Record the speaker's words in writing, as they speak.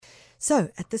So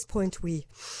at this point, we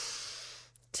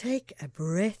take a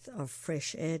breath of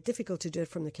fresh air. Difficult to do it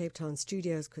from the Cape Town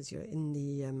studios because you're in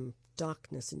the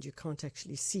darkness and you can't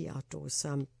actually see outdoors.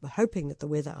 So I'm hoping that the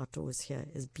weather outdoors here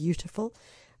is beautiful.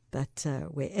 But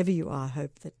wherever you are, I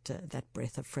hope that that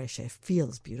breath of fresh air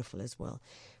feels beautiful as well.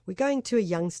 We're going to a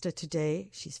youngster today.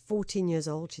 She's 14 years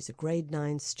old. She's a grade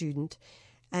 9 student.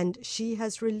 And she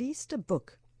has released a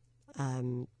book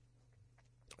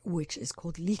which is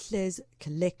called Lihle's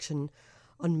Collection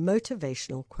on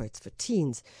Motivational Quotes for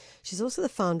Teens. She's also the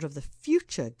founder of the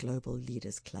Future Global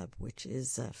Leaders Club, which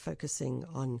is focusing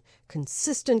on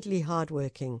consistently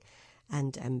hardworking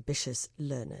and ambitious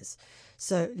learners.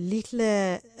 So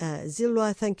Lihle,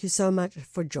 Zilwa, thank you so much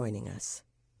for joining us.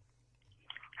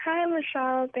 Hi,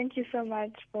 Michelle. Thank you so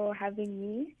much for having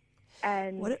me.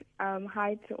 And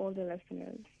hi to all the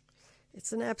listeners.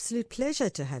 It's an absolute pleasure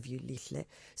to have you, Lihle.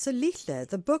 So Lihle,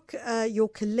 the book, your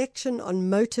collection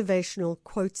on motivational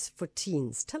quotes for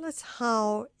teens. Tell us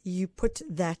how you put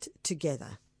that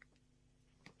together.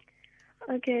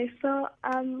 Okay, so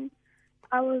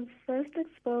I was first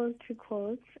exposed to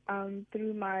quotes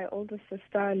through my older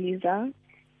sister, Lisa.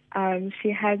 She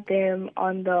had them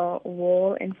on the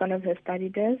wall in front of her study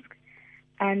desk,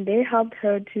 and they helped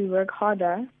her to work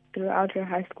harder throughout her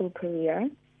high school career.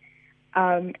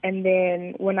 And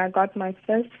then when I got my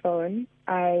first phone,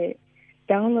 I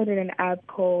downloaded an app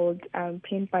called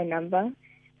Paint by Number,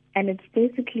 and it's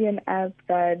basically an app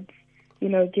that,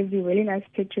 gives you really nice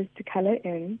pictures to color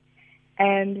in.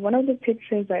 And one of the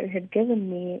pictures that it had given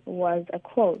me was a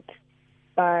quote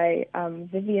by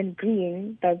Vivian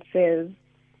Green that says,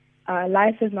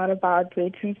 life is not about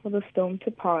waiting for the storm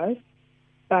to pass,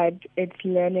 but it's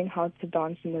learning how to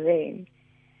dance in the rain.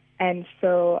 And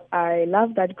so I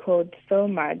love that quote so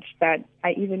much that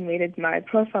I even made it my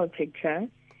profile picture.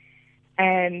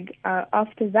 And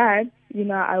after that,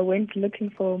 I went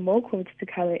looking for more quotes to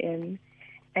color in.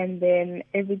 And then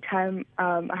every time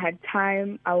I had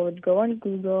time, I would go on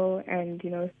Google and,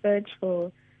 search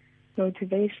for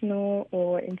motivational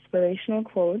or inspirational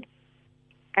quotes.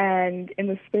 And in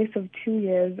the space of 2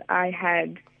 years, I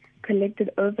had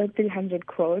collected over 300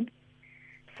 quotes.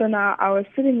 So now I was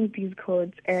sitting with these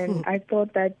quotes, and I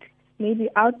thought that maybe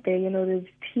out there, there's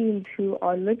teens who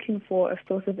are looking for a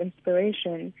source of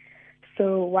inspiration.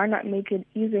 So why not make it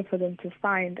easier for them to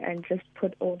find and just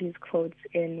put all these quotes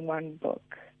in one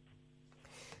book?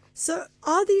 So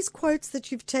are these quotes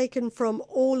that you've taken from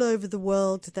all over the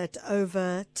world that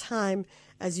over time,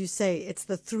 as you say, it's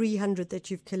the 300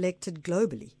 that you've collected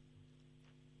globally?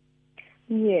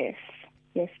 Yes,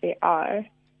 they are.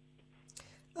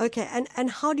 Okay,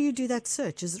 and how do you do that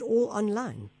search? Is it all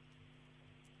online?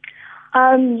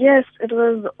 Yes, it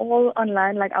was all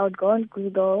online. Like I would go on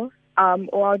Google,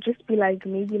 or I'll just be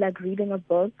maybe reading a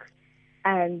book,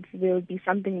 and there would be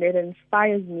something there that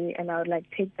inspires me, and I would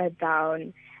take that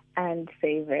down and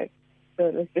save it. So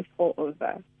it was just all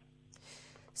over.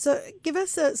 So give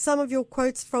us some of your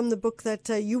quotes from the book that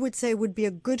you would say would be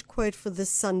a good quote for this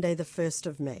Sunday, the 1st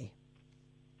of May.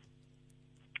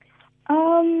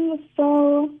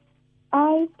 So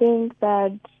I think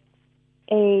that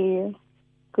a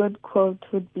good quote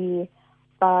would be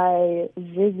by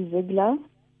Zig Ziglar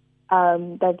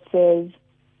that says,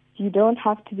 "You don't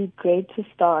have to be great to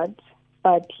start,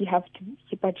 but you have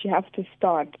to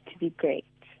start to be great."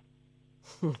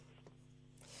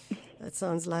 That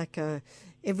sounds like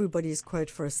everybody's quote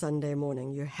for a Sunday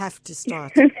morning. You have to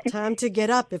start. Time to get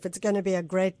up if it's going to be a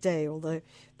great day, although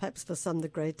perhaps for some the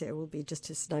great day will be just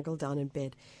to snuggle down in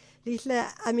bed.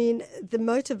 Lihle, I mean, the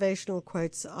motivational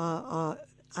quotes are,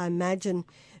 I imagine,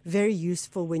 very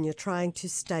useful when you're trying to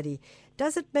study.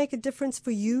 Does it make a difference for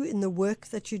you in the work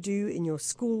that you do, in your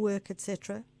schoolwork,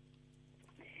 etc.?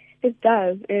 It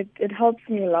does. It helps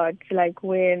me a lot.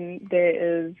 When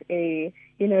there is a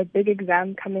big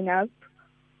exam coming up,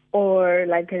 or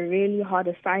a really hard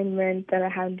assignment that I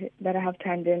have to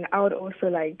hand in, I would also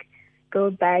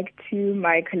go back to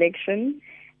my collection,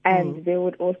 and they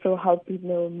would also help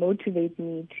motivate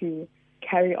me to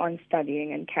carry on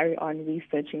studying and carry on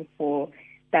researching for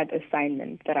that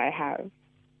assignment that I have.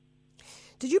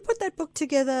 Did you put that book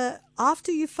together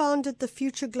after you founded the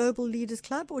Future Global Leaders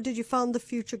Club, or did you found the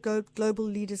Future Global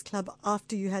Leaders Club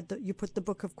after you put the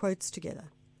book of quotes together?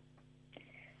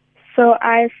 So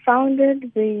I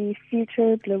founded the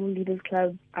Future Global Leaders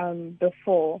Club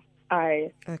before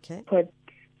I put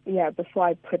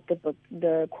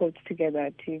the quotes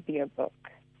together to be a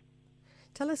book.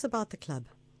 Tell us about the club.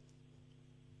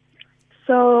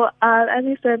 So as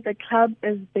you said, the club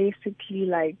is basically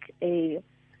a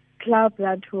club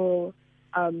that will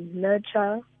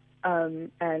nurture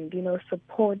and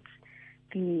support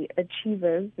the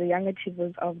achievers, the young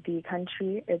achievers of the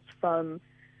country. It's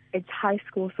high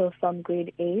school, so from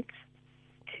grade 8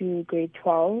 to grade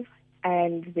 12,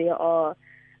 and there are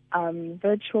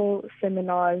virtual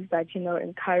seminars that,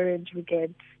 encourage. We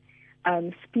get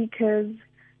speakers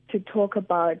to talk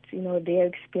about, their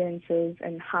experiences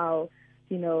and how,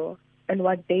 and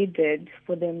what they did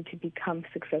for them to become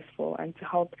successful and to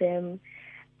help them.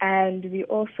 And we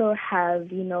also have,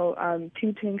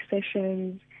 tutoring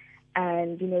sessions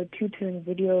and, tutoring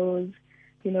videos,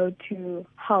 to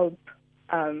help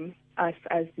us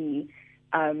as the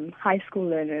high school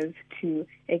learners to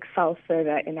excel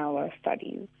further in our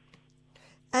studies.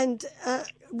 And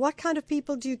what kind of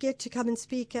people do you get to come and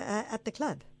speak at the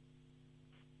club?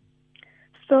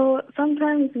 So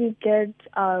sometimes we get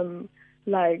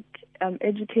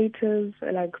educators,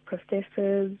 like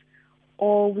professors,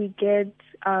 or we get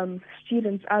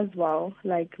students as well,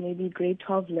 like maybe grade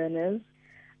 12 learners,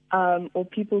 or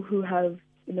people who have,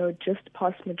 just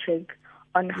passed matric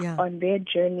on their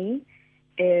journey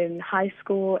in high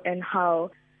school and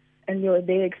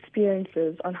their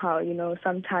experiences on how,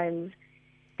 sometimes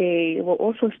they were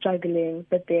also struggling,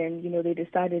 but then, they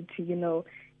decided to,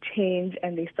 change,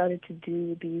 and they started to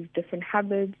do these different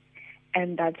habits,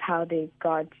 and that's how they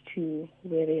got to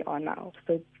where they are now.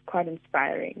 So it's quite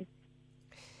inspiring.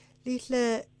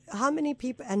 Lihle, how many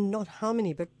people, and not how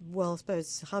many, but I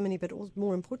suppose how many, but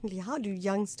more importantly, how do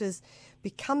youngsters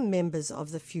become members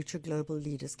of the Future Global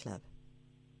Leaders Club?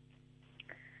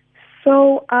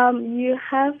 So you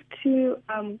have to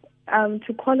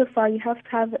qualify, you have to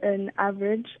have an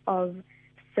average of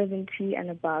 70 and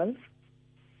above.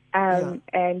 And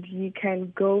you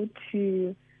can go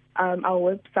to our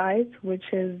website, which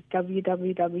is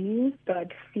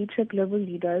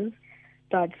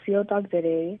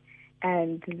www.futuregloballeaders.co.za,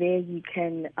 and there you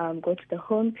can go to the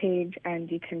home page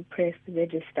and you can press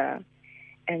register,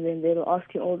 and then they will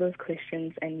ask you all those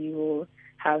questions, and you will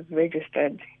have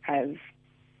registered as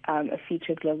a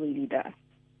Future Global Leader.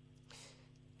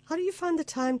 How do you find the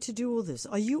time to do all this?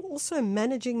 Are you also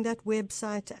managing that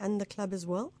website and the club as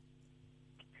well?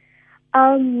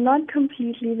 Not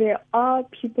completely. There are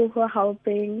people who are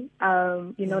helping,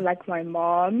 like my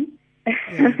mom,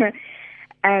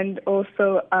 and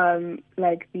also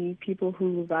like the people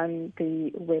who run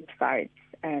the websites,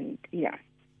 and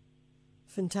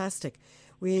Fantastic.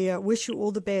 We wish you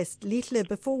all the best. Lihle,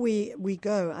 before we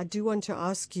go, I do want to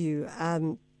ask you,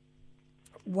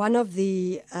 one of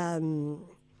the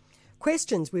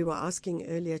questions we were asking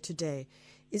earlier today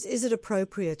is it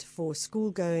appropriate for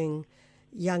school-going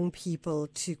young people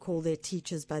to call their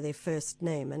teachers by their first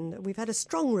name? And we've had a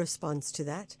strong response to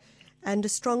that, and a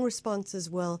strong response as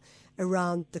well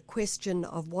around the question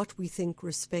of what we think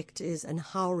respect is and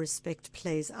how respect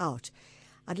plays out.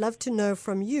 I'd love to know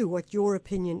from you what your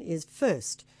opinion is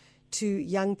first to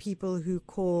young people who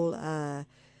call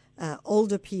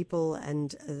older people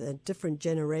and a different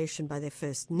generation by their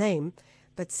first name,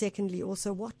 but secondly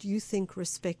also what do you think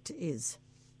respect is?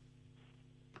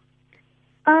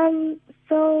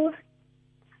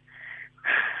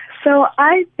 So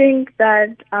I think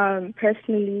that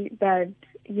personally that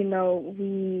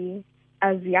we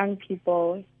as young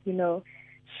people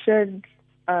shouldn't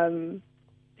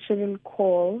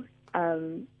call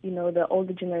the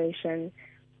older generation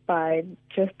by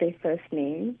just their first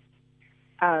names,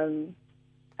 and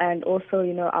also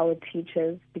our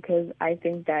teachers, because I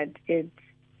think that it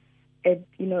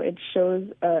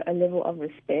shows a level of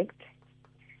respect.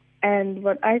 And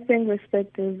what I think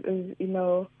respect is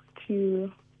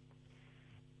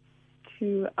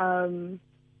to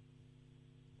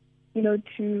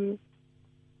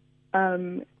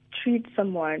treat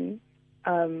someone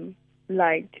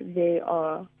like they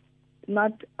are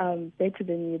not better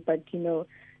than you, but to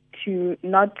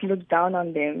not look down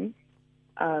on them,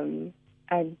 and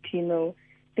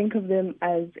think of them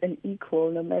as an equal,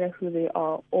 no matter who they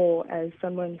are, or as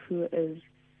someone who is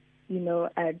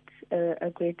at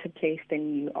a greater place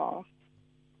than you are.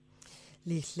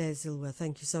 Lihle Zilwa,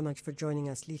 thank you so much for joining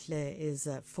us. Lihle is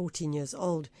 14 years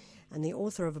old and the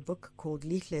author of a book called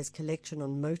Lihle's Collection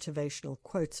on Motivational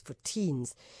Quotes for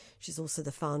Teens. She's also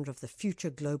the founder of the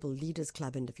Future Global Leaders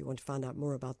Club, and if you want to find out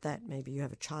more about that, maybe you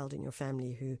have a child in your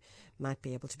family who might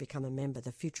be able to become a member,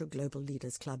 the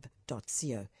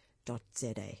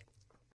futuregloballeadersclub.co.za.